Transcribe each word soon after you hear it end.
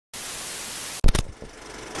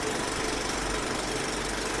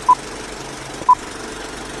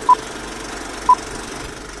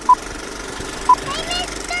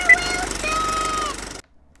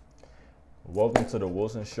welcome to the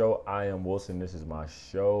Wilson Show. I am Wilson. This is my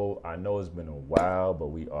show. I know it's been a while, but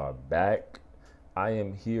we are back. I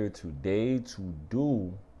am here today to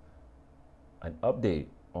do an update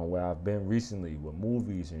on where I've been recently with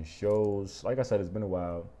movies and shows. Like I said, it's been a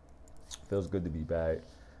while. Feels good to be back.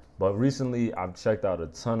 But recently, I've checked out a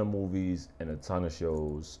ton of movies and a ton of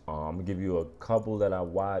shows. I'm gonna give you a couple that I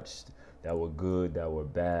watched that were good, that were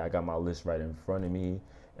bad. I got my list right in front of me,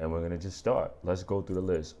 and we're gonna just start. Let's go through the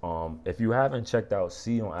list. If you haven't checked out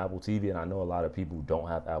See on Apple TV, and I know a lot of people don't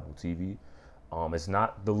have Apple TV, it's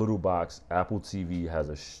not the little box. Apple TV has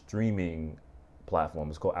a streaming platform.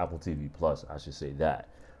 It's called Apple TV Plus. I should say that.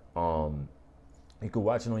 You can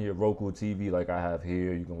watch it on your Roku TV like I have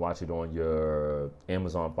here. You can watch it on your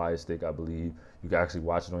Amazon Fire Stick, I believe. You can actually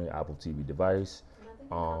watch it on your Apple TV device.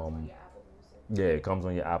 Yeah, it comes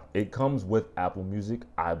on your app. It comes with Apple Music,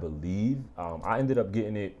 I believe. I ended up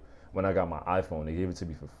getting it when I got my iPhone. They gave it to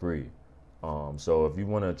me for free. So if you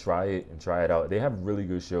want to try it and try it out, they have really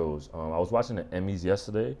good shows. I was watching the Emmys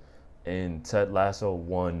yesterday, and Ted Lasso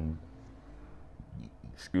won.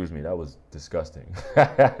 Excuse me, that was disgusting.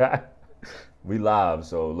 We live,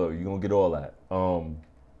 so look, you're gonna get all that.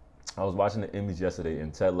 I was watching the Emmys yesterday,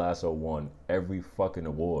 and Ted Lasso won every fucking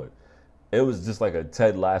award. It was just like a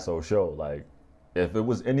Ted Lasso show. Like, if it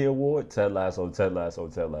was any award, Ted Lasso, Ted Lasso,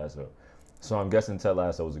 Ted Lasso. So I'm guessing Ted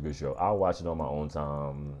Lasso was a good show. I'll watch it on my own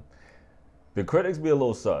time. The critics be a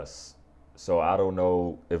little sus, so I don't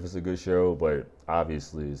know if it's a good show, but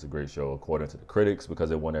obviously it's a great show according to the critics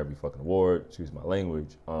because it won every fucking award. Excuse my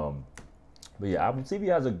language. But yeah, Apple TV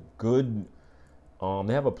has a good.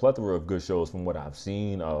 They have a plethora of good shows from what I've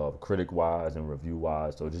seen, critic-wise and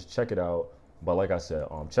review-wise. So just check it out. But like I said,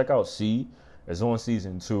 check out C. It's on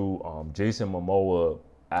season 2. Jason Momoa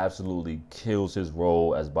absolutely kills his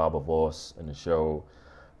role as Baba Voss in the show.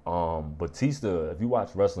 Batista, if you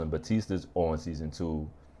watch wrestling, Batista's on season 2.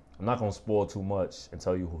 I'm not gonna spoil too much and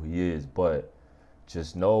tell you who he is, but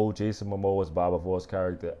just know Jason Momoa's Baba Voss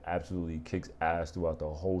character absolutely kicks ass throughout the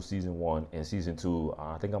whole season 1 and season 2.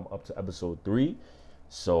 I think I'm up to episode 3.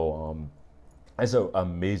 So it's an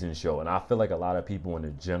amazing show, and I feel like a lot of people in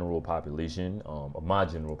the general population, my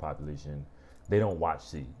general population, they don't watch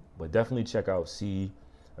C. But definitely check out C.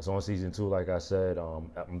 It's on season 2, like I said.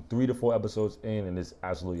 I'm 3 to 4 episodes in, and it's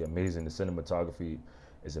absolutely amazing. The cinematography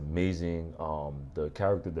is amazing. The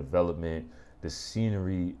character development, the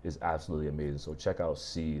scenery is absolutely amazing. So check out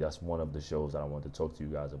C. That's one of the shows that I want to talk to you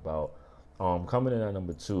guys about. Coming in at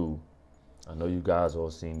number 2, I know you guys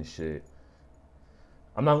all seen the shit.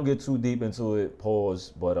 I'm not gonna get too deep into it,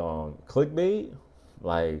 pause, but clickbait,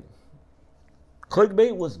 like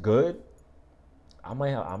clickbait was good. I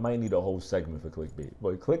might need a whole segment for clickbait,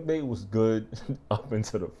 but clickbait was good up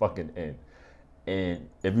until the fucking end. And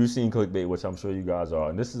if you've seen clickbait, which I'm sure you guys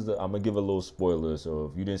are, and I'm gonna give a little spoiler,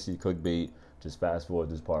 so if you didn't see clickbait, just fast forward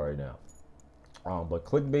this part right now. But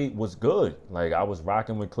clickbait was good. Like, I was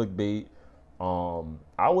rocking with clickbait.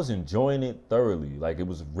 I was enjoying it thoroughly. Like, it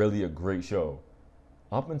was really a great show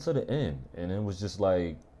up until the end, and it was just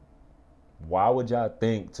like, why would y'all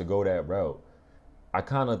think to go that route? I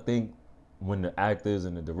kind of think when the actors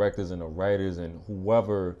and the directors and the writers and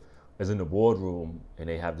whoever is in the boardroom and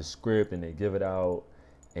they have the script and they give it out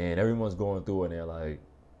and everyone's going through it and they're like,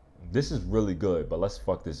 this is really good, but let's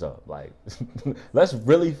fuck this up. Like, let's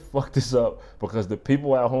really fuck this up because the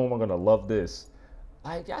people at home are gonna love this.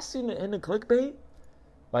 Like, y'all seen the end of clickbait?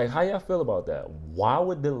 Like, how y'all feel about that? Why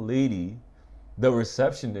would the lady, the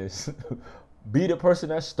receptionist, be the person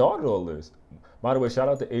that started all this? By the way, shout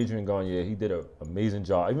out to Adrian Gagne. He did an amazing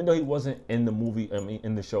job. Even though he wasn't in the movie, I mean,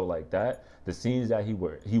 in the show like that, the scenes that he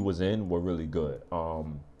was in were really good.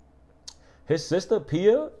 His sister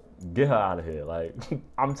Pia, get her out of here. Like,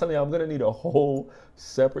 I'm telling you, I'm gonna need a whole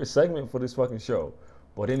separate segment for this fucking show.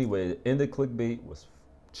 But anyway, the end of clickbait was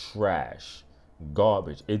trash,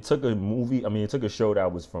 garbage. It took a show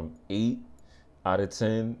that was from 8 out of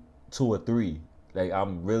 10 to a 3. Like,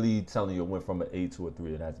 I'm really telling you, it went from an 8 to a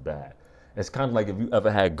 3, and that's bad. It's kind of like if you ever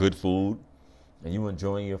had good food and you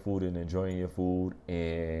enjoying your food and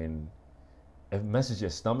it messes your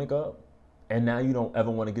stomach up, and now you don't ever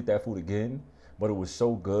want to get that food again, but it was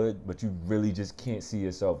so good, but you really just can't see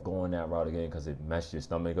yourself going that route again because it messed your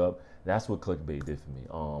stomach up. That's what clickbait did for me.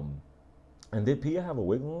 And did Pia have a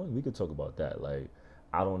wig on? We could talk about that. Like,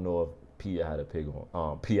 I don't know if Pia had a pig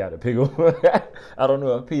on. Pia had a pig on. I don't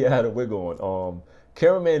know if Pia had a wig on.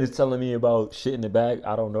 Cameraman is telling me about shit in the back.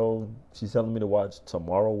 I don't know. She's telling me to watch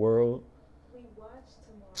Tomorrow World. We watched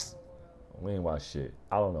Tomorrow World. We ain't watch shit.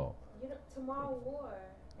 I don't know. Tomorrow War.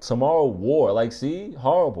 Tomorrow War, like, see,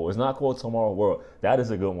 horrible. It's not called Tomorrow World. That is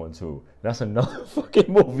a good one too. That's another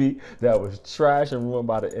fucking movie that was trash and ruined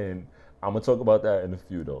by the end. I'm gonna talk about that in a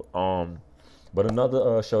few though. But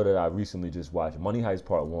another show that I recently just watched, Money Heist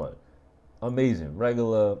Part One. Amazing,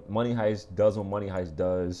 regular Money Heist does what Money Heist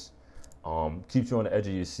does. Keeps you on the edge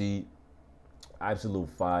of your seat. Absolute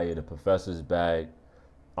fire. The professor's back.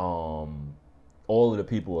 Um, all of the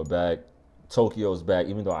people are back. Tokyo's back,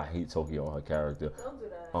 even though I hate Tokyo and her character. Don't do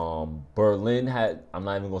that. Berlin had. I'm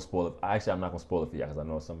not even gonna spoil it. Actually, I'm not gonna spoil it for y'all because I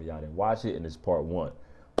know some of y'all didn't watch it, and it's part one.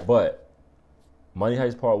 But Money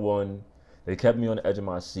Heist Part One, they kept me on the edge of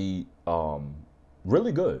my seat.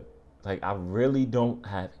 Really good. Like I really don't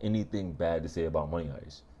have anything bad to say about Money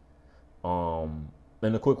Heist.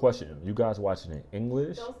 And a quick question: you guys watching it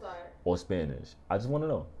English Don't start. or Spanish? I just want to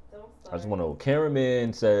know. Don't start. I just want to know. Karen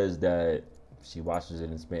Man says that she watches it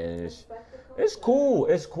in Spanish. Respect the culture. It's cool.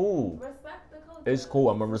 It's cool. Respect the culture. It's cool.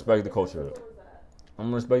 I'm gonna respect the culture. What was that? I'm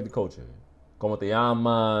gonna respect the culture. Como te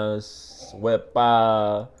llamas?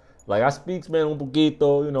 Wepa. Like I speak Spanish un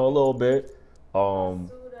poquito, you know, a little bit. Suda.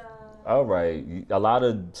 All right. A lot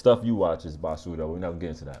of stuff you watch is Basuda. We're not gonna get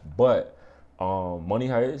into that. But Money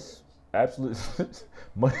Heist, absolutely.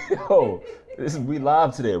 Money. Yo, we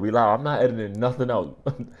live today. We live. I'm not editing nothing out.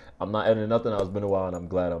 I'm not editing nothing out. It's been a while, and I'm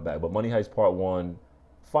glad I'm back. But Money Heist Part One,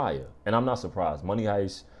 fire, and I'm not surprised. Money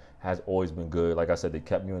Heist has always been good. Like I said, they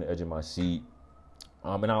kept me on the edge of my seat.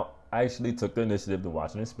 And I actually took the initiative to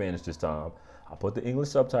watch it in Spanish this time. I put the English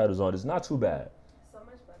subtitles on. It's not too bad. So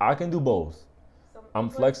much better. I can do both. I'm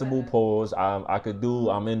Much flexible. better. Pause.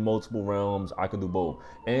 I'm in multiple realms. I can do both.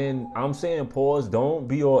 And I'm saying pause. Don't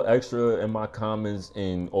be all extra in my comments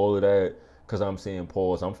and all of that because I'm saying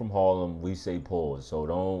pause. I'm from Harlem. We say pause. So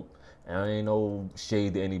don't. And I ain't no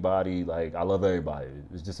shade to anybody. Like I love everybody.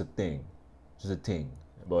 It's just a thing. Just a thing.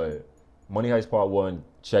 But Money Heist Part One.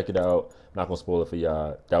 Check it out. I'm not gonna spoil it for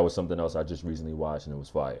y'all. That was something else I just recently watched and it was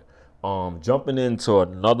fire. Jumping into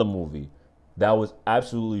another movie that was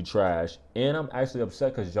absolutely trash, and I'm actually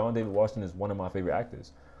upset because John David Washington is one of my favorite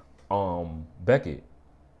actors. Beckett,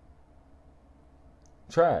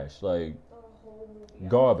 trash, like The whole movie.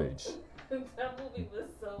 garbage, That movie was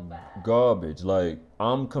so bad. garbage. Like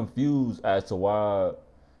I'm confused as to why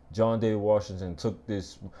John David Washington took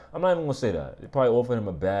this. I'm not even gonna say that. They probably offered him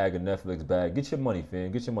a bag, a Netflix bag. Get your money,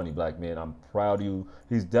 fam. Get your money, black man. I'm proud of you.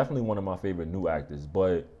 He's definitely one of my favorite new actors,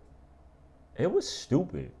 but it was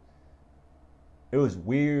stupid. It was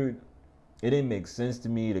weird. It didn't make sense to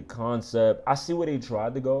me. The concept. I see where they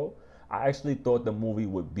tried to go. I actually thought the movie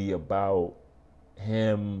would be about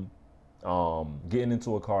him getting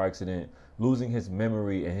into a car accident, losing his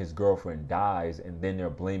memory, and his girlfriend dies, and then they're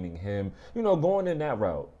blaming him. You know, going in that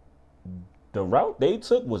route. The route they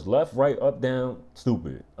took was left, right, up, down,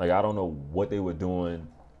 stupid. Like I don't know what they were doing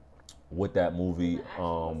with that movie. The action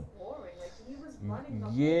was boring. Like he was running the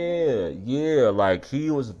whole Yeah, movie. yeah, like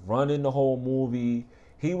he was running the whole movie.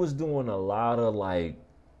 He was doing a lot of like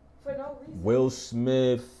For no reason. Will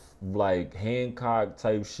Smith, like Hancock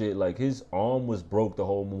type shit. Like his arm was broke the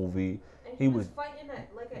whole movie. And He he was, was fighting like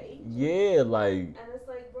an agent. yeah, like And it's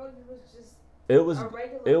like, bro, you was just it was, a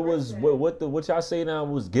regular it was person. what y'all say now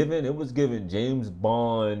was given. It was given James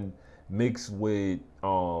Bond mixed with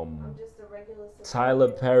I'm just a regular Tyler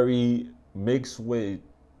civilian. Perry mixed with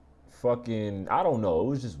fucking I don't know. It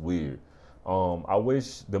was just weird. I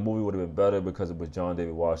wish the movie would have been better because it was John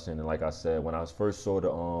David Washington. And like I said, when I first saw the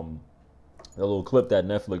little clip that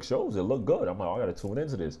Netflix shows, it looked good. I'm like, oh, I gotta tune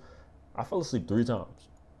into this. I fell asleep 3 times.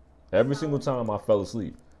 Every single time I fell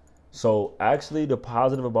asleep. So actually, the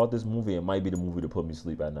positive about this movie, it might be the movie to put me to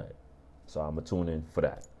sleep at night. So I'm gonna tune in for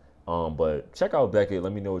that. But check out Beckett.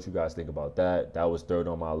 Let me know what you guys think about that. That was 3rd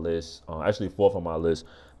on my list. Actually 4th on my list.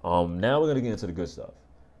 Now we're gonna get into the good stuff.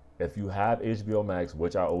 If you have HBO Max,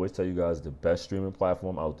 which I always tell you guys, the best streaming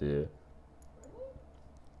platform out there.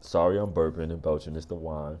 Sorry, I'm burping and belching. It's the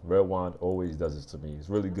wine. Red wine always does this to me. It's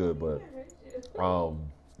really good, but it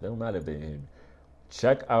don't matter if they in.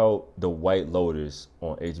 Check out The White Lotus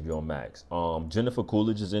on HBO Max. Jennifer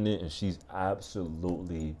Coolidge is in it, and she's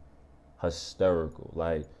absolutely hysterical.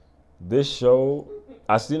 Like this show,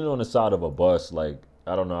 I seen it on the side of a bus. Like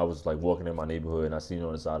I don't know, I was like walking in my neighborhood and I seen it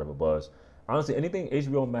on the side of a bus. Honestly, anything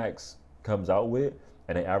HBO Max comes out with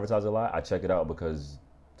and they advertise a lot, I check it out because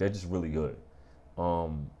they're just really good.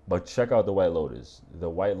 But check out The White Lotus. The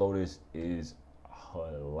White Lotus is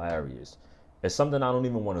hilarious. It's something I don't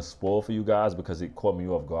even want to spoil for you guys because it caught me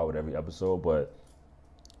off guard with every episode. But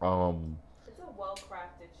It's a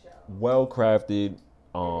well-crafted show. well crafted.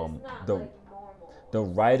 And it's not The like normal. the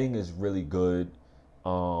writing is really good. It's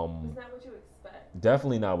not what you expect.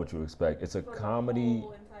 Definitely not what you expect. It's a For the comedy.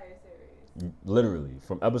 whole entire Literally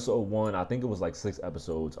from episode one, I think it was like 6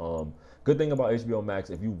 episodes. Good thing about HBO Max,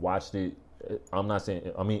 if you watched it, I'm not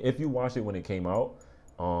saying, I mean, if you watched it when it came out,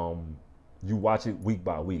 you watch it week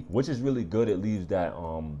by week, which is really good. It leaves that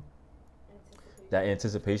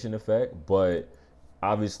anticipation effect, but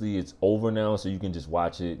obviously it's over now, so you can just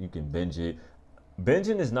watch it, you can binge it.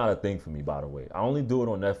 Binging is not a thing for me, by the way. I only do it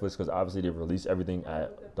on Netflix because obviously they release everything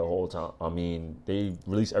at the whole time. I mean, they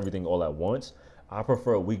release everything all at once. I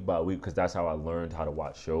prefer week by week because that's how I learned how to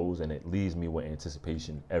watch shows, and it leaves me with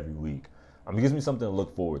anticipation every week. I mean, it gives me something to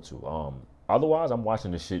look forward to. Otherwise, I'm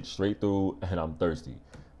watching the shit straight through, and I'm thirsty.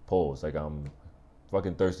 Pause. Like I'm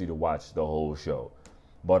fucking thirsty to watch the whole show.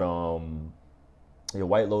 But yeah,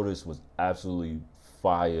 White Lotus was absolutely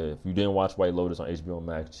fire. If you didn't watch White Lotus on HBO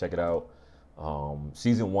Max, check it out.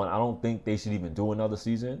 Season 1, I don't think they should even do another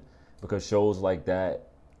season because shows like that,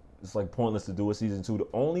 it's like pointless to do a season 2. The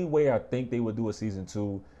only way I think they would do a season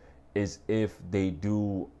 2 is if they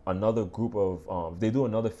do another group of, they do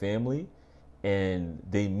another family and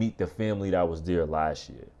they meet the family that was there last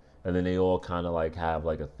year. And then they all kind of like have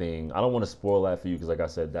like a thing. I don't want to spoil that for you because like I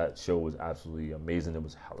said, that show was absolutely amazing. It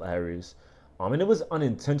was hilarious. And it was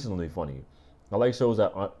unintentionally funny. I like shows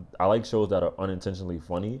that are unintentionally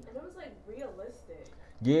funny. And it was like realistic.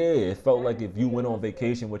 Yeah, it felt like if you went on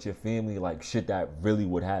vacation with your family, like shit that really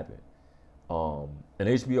would happen. And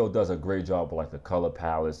HBO does a great job with like the color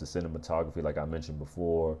palettes, the cinematography, like I mentioned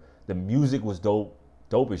before. The music was dope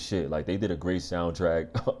as shit. Like they did a great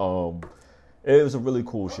soundtrack. It was a really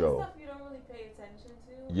cool show. Stuff you don't really pay attention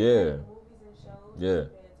to. Yeah. Like movies and shows. Yeah. You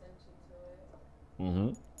pay attention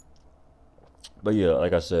to it. But yeah,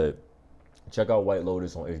 like I said, check out White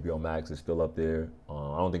Lotus on HBO Max. It's still up there. I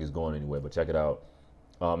don't think it's going anywhere, but check it out.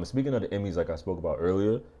 And speaking of the Emmys, like I spoke about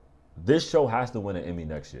earlier, this show has to win an Emmy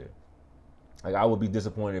next year. Like I would be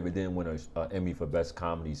disappointed if it didn't win an Emmy for Best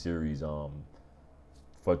Comedy Series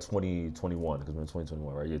for 2021 because we're in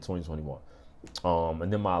 2021, right? Yeah, 2021.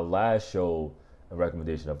 And then my last show and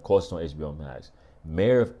recommendation, of course, it's on HBO Max,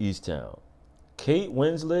 Mayor of Easttown. Kate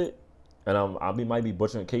Winslet, and I might be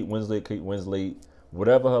butchering Kate Winslet,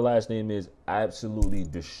 whatever her last name is, absolutely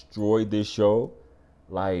destroyed this show.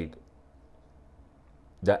 Like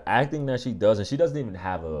the acting that she does, and she doesn't even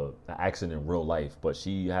have an accent in real life, but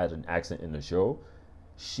she had an accent in the show.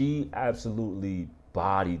 She absolutely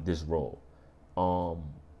bodied this role.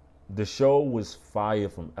 The show was fire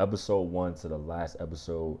from episode 1 to the last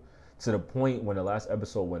episode, to the point when the last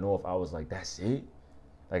episode went off, I was like, that's it?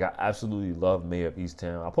 Like I absolutely love Mayor of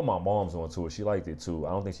Easttown. I put my mom's onto it. She liked it too.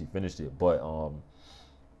 I don't think she finished it, but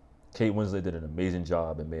Kate Winslet did an amazing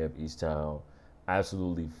job in Mayor of Easttown.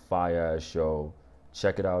 Absolutely fire ass show.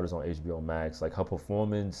 Check it out. It's on HBO Max. Like her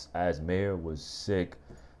performance as Mayor was sick.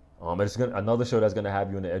 It's another show that's gonna have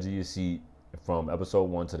you on the edge of your seat from episode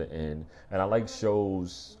 1 to the end. And I like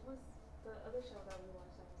shows. What was the other show that we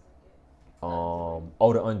watched that was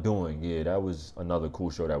like it? The Undoing. Yeah, that was another cool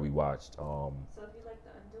show that we watched. So if you like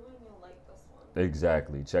The Undoing, you'll like this one.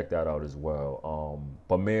 Exactly. Check that out as well.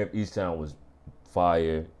 But Mayor of Easttown was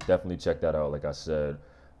fire. Definitely check that out. Like I said,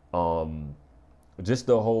 just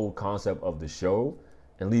the whole concept of the show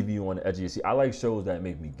and leave you on the edge of your seat. I like shows that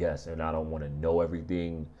make me guess, and I don't want to know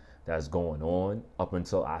everything that's going on up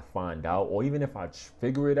until I find out, or even if I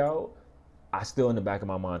figure it out, I still in the back of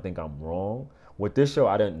my mind think I'm wrong. With this show,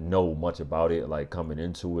 I didn't know much about it, like coming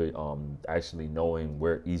into it, actually knowing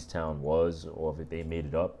where Easttown was, or if they made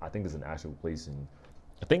it up. I think there's an actual place in,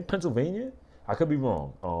 I think Pennsylvania. I could be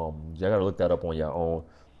wrong. You gotta look that up on your own.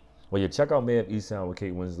 Well, yeah, check out Mayor of Easttown with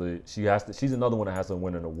Kate Winslet. She's another one that has to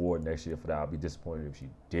win an award next year for that. I'll be disappointed if she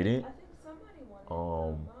didn't. I think somebody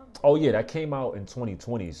won it. Oh yeah, that came out in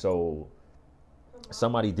 2020, so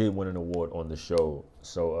somebody did win an award on the show.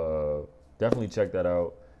 So definitely check that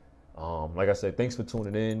out. Like I said, thanks for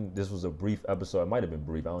tuning in. This was a brief episode. It might have been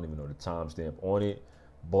brief. I don't even know the timestamp on it,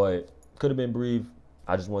 but could have been brief.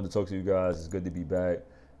 I just wanted to talk to you guys. It's good to be back.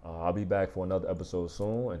 I'll be back for another episode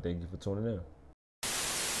soon, and thank you for tuning in.